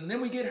season. Then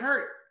we get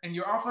hurt, and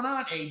you're off and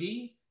on, AD,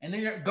 and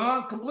then you're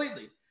gone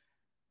completely.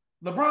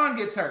 LeBron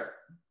gets hurt,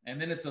 and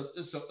then it's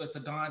a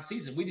gone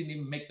season. We didn't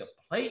even make the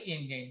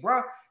play-in game,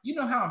 bro. You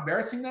know how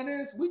embarrassing that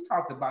is? We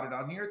talked about it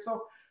on here.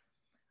 So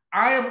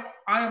I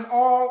am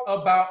all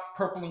about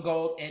purple and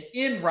gold, and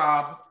in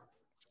Rob,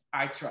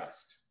 I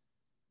trust.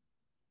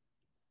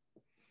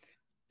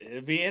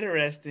 It'll be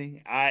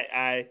interesting.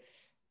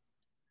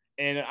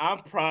 And I'm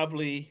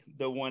probably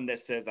the one that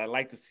says I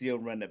like to see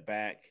him run it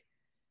back.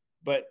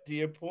 But to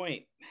your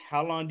point,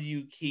 how long do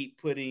you keep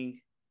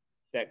putting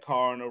that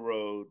car on the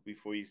road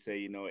before you say,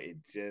 it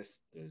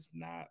just does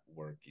not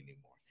work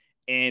anymore?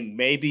 And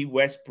maybe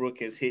Westbrook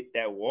has hit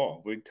that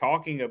wall. We're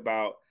talking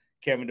about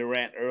Kevin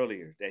Durant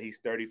earlier, that he's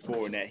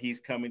 34 and that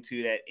he's coming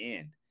to that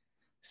end.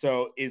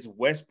 So is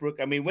Westbrook,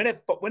 I mean, when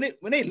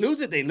they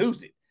lose it, they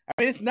lose it. I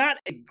mean, it's not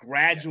a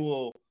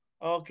gradual,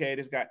 okay,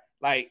 this guy,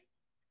 like,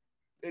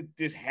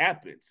 this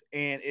happens.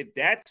 And if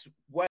that's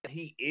what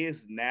he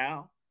is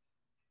now,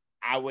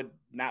 I would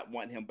not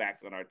want him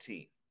back on our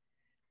team.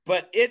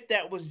 But if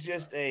that was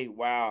just a,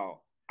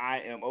 wow,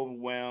 I am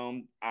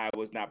overwhelmed, I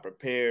was not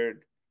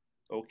prepared,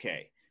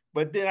 okay.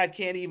 But then I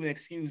can't even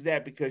excuse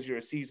that because you're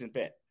a seasoned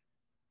vet.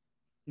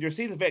 You're a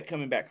seasoned vet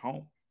coming back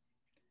home.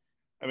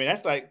 I mean,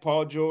 that's like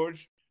Paul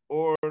George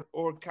or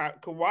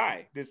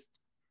Kawhi, this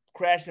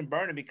crash and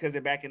burning because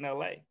they're back in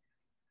LA.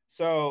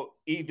 So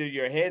either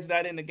your head's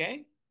not in the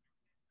game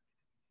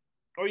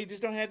or you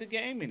just don't have the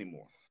game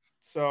anymore.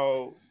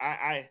 So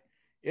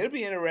it'll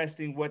be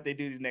interesting what they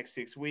do these next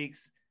 6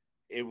 weeks.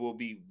 It will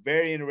be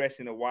very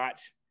interesting to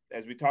watch,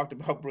 as we talked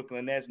about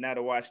Brooklyn Nets, now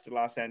to watch the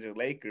Los Angeles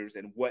Lakers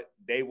and what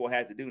they will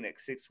have to do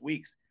next 6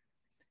 weeks.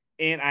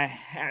 And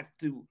I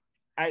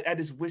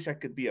just wish I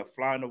could be a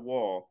fly on the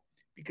wall,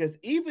 because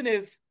even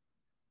if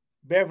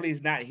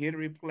Beverly's not here to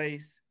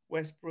replace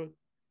Westbrook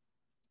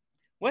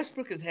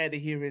has had to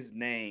hear his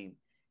name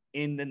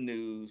in the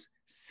news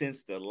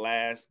since the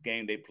last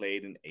game they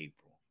played in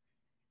April.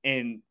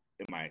 And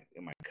am I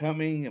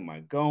coming? Am I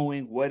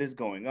going? What is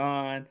going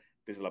on?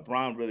 Does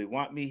LeBron really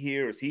want me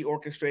here? Is he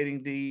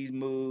orchestrating these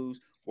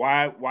moves?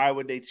 Why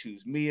would they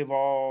choose me of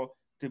all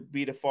to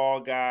be the fall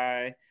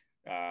guy?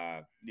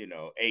 AD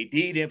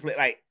didn't play.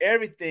 Like,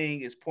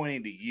 everything is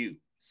pointing to you.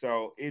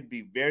 So it'd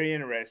be very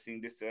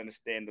interesting just to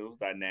understand those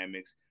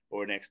dynamics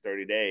over the next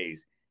 30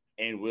 days.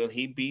 And will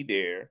he be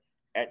there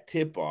at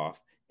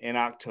tip-off in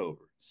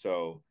October?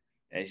 So,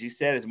 as you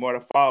said, it's more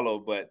to follow,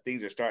 but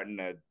things are starting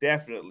to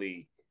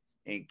definitely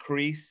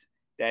increase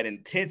that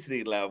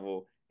intensity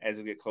level as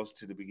we get closer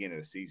to the beginning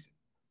of the season.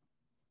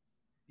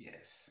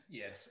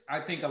 Yes. I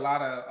think a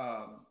lot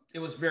of it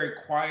was very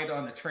quiet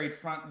on the trade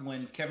front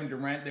when Kevin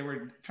Durant, they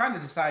were trying to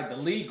decide, the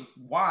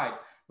league-wide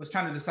was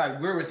trying to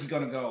decide where was he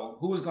going to go,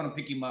 who was going to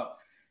pick him up.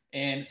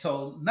 And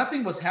so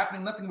nothing was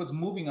happening, nothing was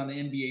moving on the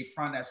NBA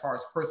front as far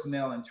as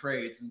personnel and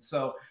trades. And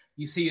so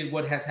you see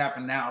what has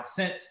happened now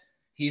since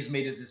he's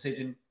made his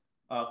decision.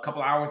 A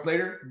couple hours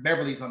later,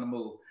 Beverly's on the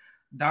move.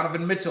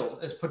 Donovan Mitchell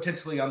is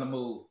potentially on the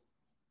move.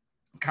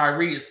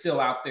 Kyrie is still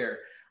out there.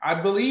 I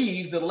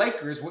believe the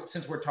Lakers,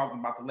 since we're talking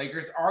about the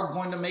Lakers, are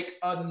going to make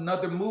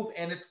another move,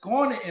 and it's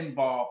going to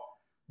involve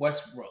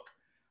Westbrook.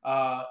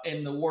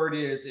 And the word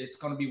is it's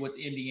going to be with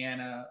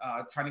Indiana,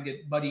 trying to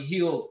get Buddy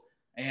Hield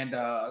and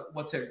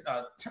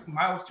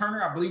Miles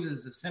Turner, I believe,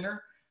 is the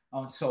center.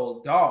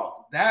 So, dog,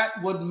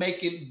 that would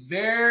make it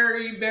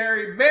very,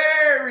 very,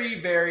 very,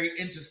 very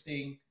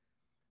interesting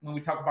when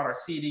we talk about our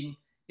seeding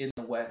in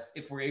the West,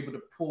 if we're able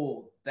to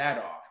pull that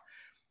off.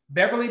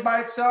 Beverly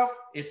by itself,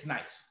 it's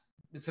nice.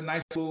 It's a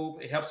nice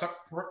move. It helps us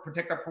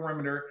protect our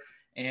perimeter.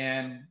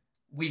 And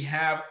we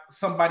have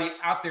somebody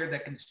out there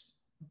that can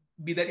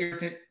be that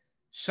irritant,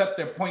 shut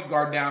their point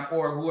guard down,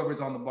 or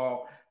whoever's on the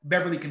ball.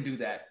 Beverly can do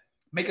that.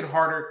 Make it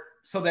harder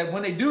so that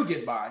when they do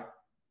get by,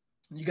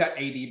 you got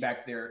AD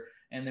back there.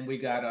 And then we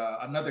got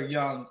another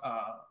young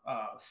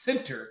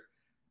center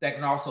that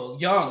can also,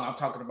 I'm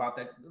talking about,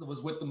 that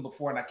was with them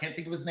before. And I can't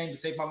think of his name to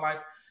save my life.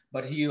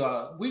 But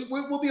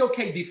we'll be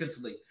okay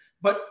defensively.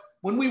 But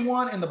when we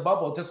won in the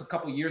bubble just a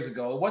couple years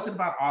ago, it wasn't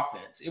about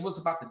offense. It was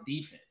about the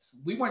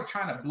defense. We weren't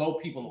trying to blow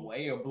people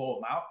away or blow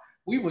them out.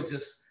 We was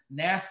just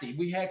nasty.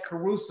 We had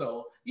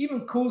Caruso,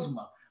 even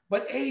Kuzma,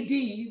 but AD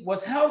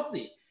was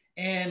healthy,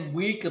 and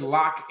we could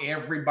lock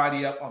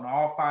everybody up on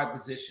all 5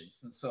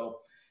 positions. And so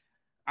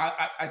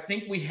I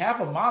think we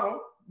have a model,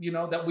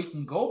 that we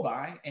can go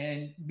by.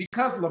 And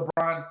because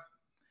LeBron,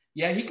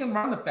 he can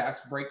run the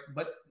fast break,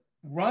 but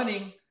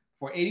running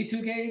for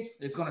 82 games,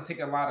 it's going to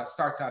take a lot of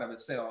starch out of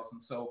his cells.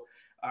 And so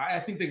I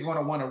think they're going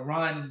to want to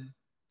run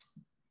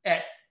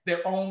at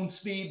their own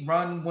speed,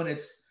 run when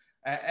it's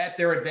at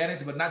their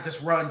advantage, but not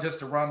just run just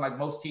to run like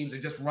most teams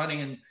are just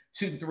running and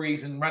shooting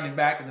threes and running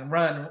back and then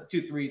run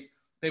 2 threes.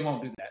 They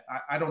won't do that.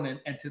 I don't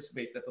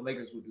anticipate that the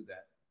Lakers will do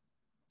that.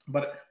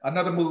 But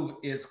another move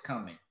is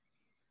coming.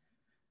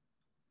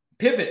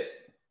 Pivot.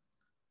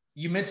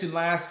 You mentioned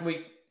last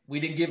week, we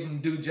didn't give them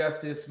due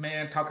justice,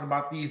 man, talking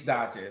about these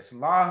Dodgers,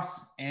 Los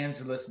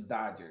Angeles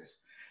Dodgers.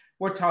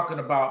 We're talking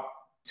about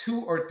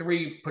 2 or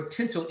 3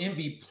 potential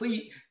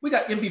MVP. We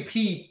got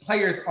MVP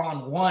players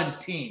on one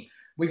team.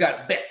 We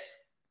got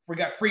Betts. We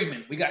got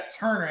Freeman. We got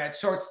Turner at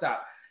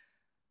shortstop.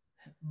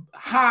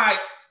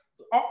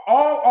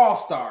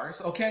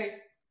 All-stars, okay?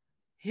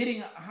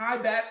 Hitting high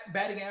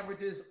batting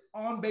averages,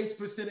 on-base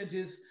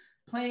percentages,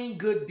 playing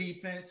good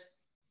defense.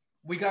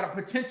 We got a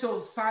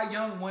potential Cy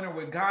Young winner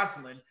with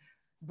Gosselin.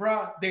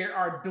 Bruh, they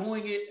are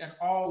doing it at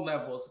all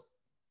levels.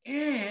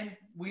 And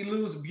we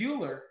lose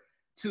Bueller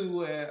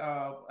to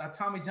a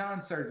Tommy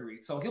John surgery.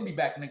 So he'll be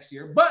back next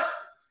year. But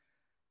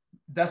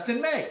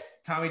Dustin May,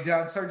 Tommy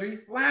John surgery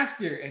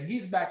last year, and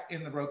he's back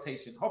in the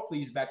rotation. Hopefully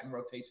he's back in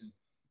rotation.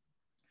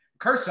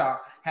 Kershaw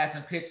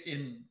hasn't pitched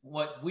in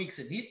weeks,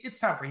 and it's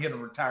time for him to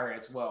retire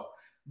as well.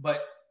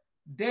 But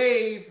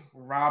Dave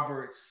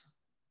Roberts,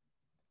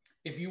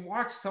 if you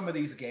watch some of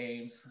these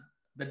games,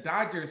 the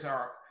Dodgers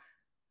are,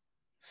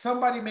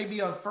 somebody may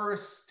be on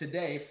first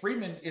today.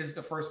 Freeman is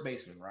the first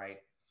baseman, right?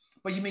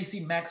 But you may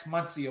see Max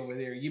Muncy over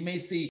there. You may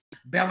see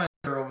Bellinger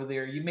over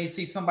there. You may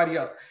see somebody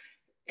else.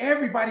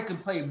 Everybody can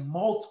play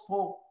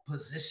multiple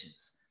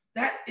positions.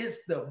 That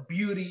is the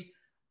beauty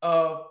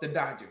of the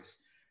Dodgers.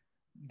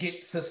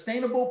 Get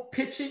sustainable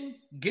pitching,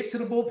 get to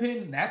the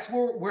bullpen. That's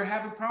where we're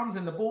having problems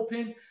in the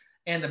bullpen,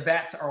 and the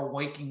bats are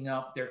waking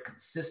up. They're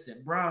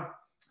consistent, bro.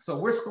 So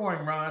we're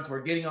scoring runs.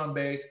 We're getting on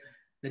base.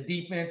 The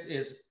defense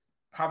is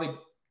probably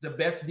the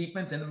best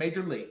defense in the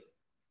major league.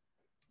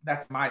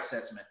 That's my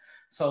assessment.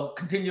 So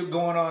continue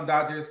going on,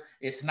 Dodgers.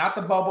 It's not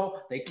the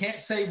bubble. They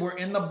can't say we're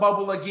in the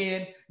bubble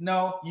again.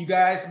 No, you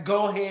guys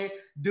go ahead,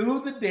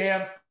 do the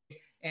damn thing,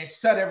 and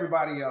shut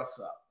everybody else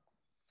up.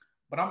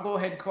 But I'm going to go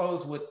ahead and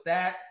close with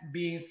that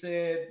being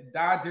said.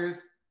 Dodgers,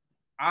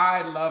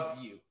 I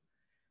love you.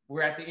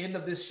 We're at the end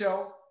of this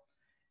show.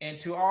 And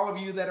to all of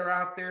you that are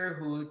out there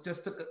who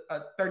just took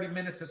 30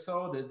 minutes or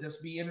so to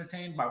just be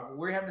entertained by what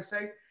we're having to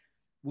say,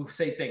 we'll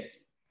say thank you.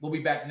 We'll be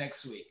back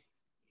next week.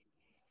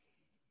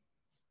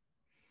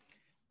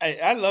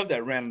 I love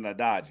that rant on the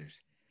Dodgers,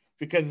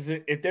 because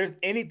if there's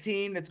any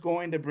team that's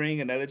going to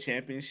bring another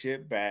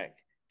championship back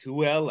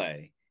to LA,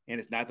 and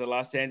it's not the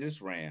Los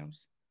Angeles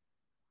Rams,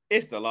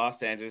 it's the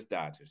Los Angeles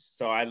Dodgers.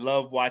 So I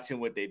love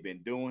watching what they've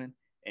been doing,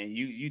 and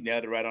you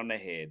nailed it right on the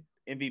head.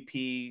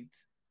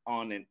 MVPs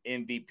on an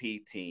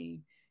MVP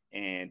team,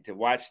 and to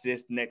watch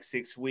this next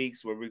 6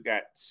 weeks where we've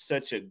got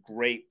such a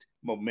great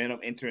momentum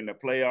entering the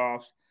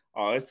playoffs,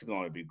 it's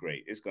going to be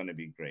great. It's going to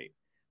be great.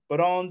 But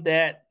on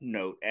that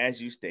note,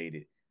 as you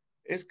stated,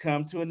 it's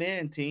come to an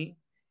end, team.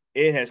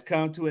 It has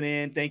come to an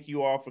end. Thank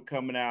you all for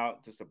coming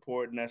out to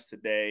supporting us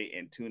today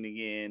and tuning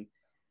in.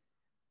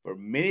 For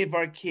many of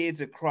our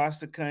kids across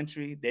the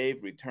country,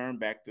 they've returned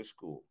back to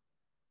school.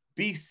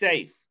 Be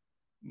safe.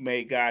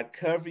 May God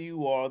cover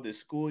you all this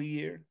school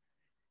year,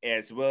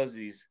 as well as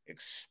these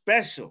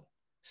special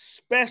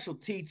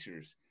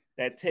teachers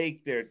that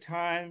take their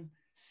time,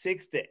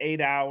 6 to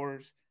 8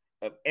 hours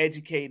of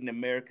educating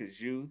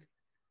America's youth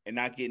and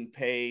not getting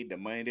paid the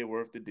money they're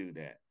worth to do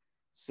that.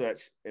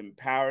 Such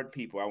empowered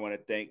people. I want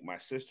to thank my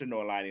sister,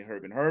 Noelani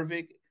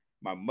Herbin-Hervig,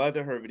 my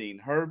mother, Hervadine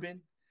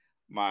Herbin,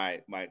 my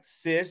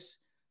sis,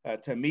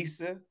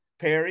 Tamisa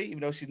Perry,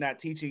 even though she's not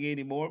teaching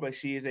anymore, but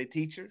she is a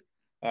teacher.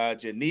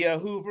 Jania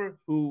Hoover,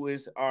 who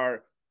is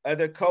our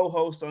other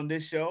co-host on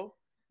this show.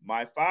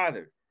 My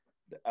father,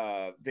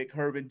 Vic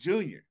Herbin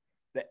Jr.,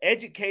 the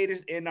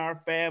educators in our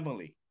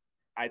family.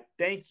 I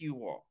thank you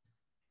all.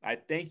 I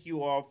thank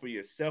you all for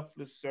your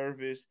selfless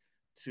service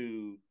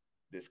to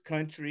this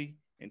country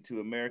and to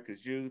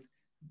America's youth.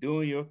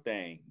 Doing your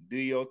thing. Do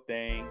your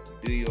thing.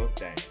 Do your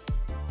thing.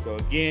 So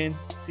again,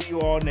 see you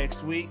all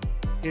next week.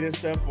 Hit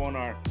us up on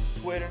our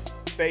Twitter,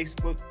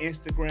 Facebook,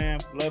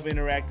 Instagram. Love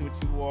interacting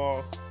with you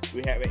all.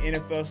 We have an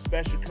NFL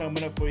special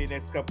coming up for you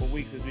next couple of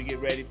weeks as we get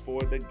ready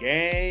for the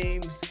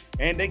games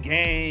and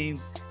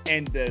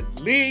the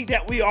league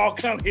that we all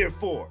come here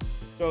for.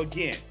 So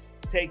again,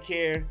 take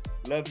care.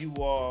 Love you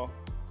all.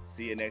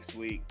 See you next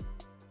week.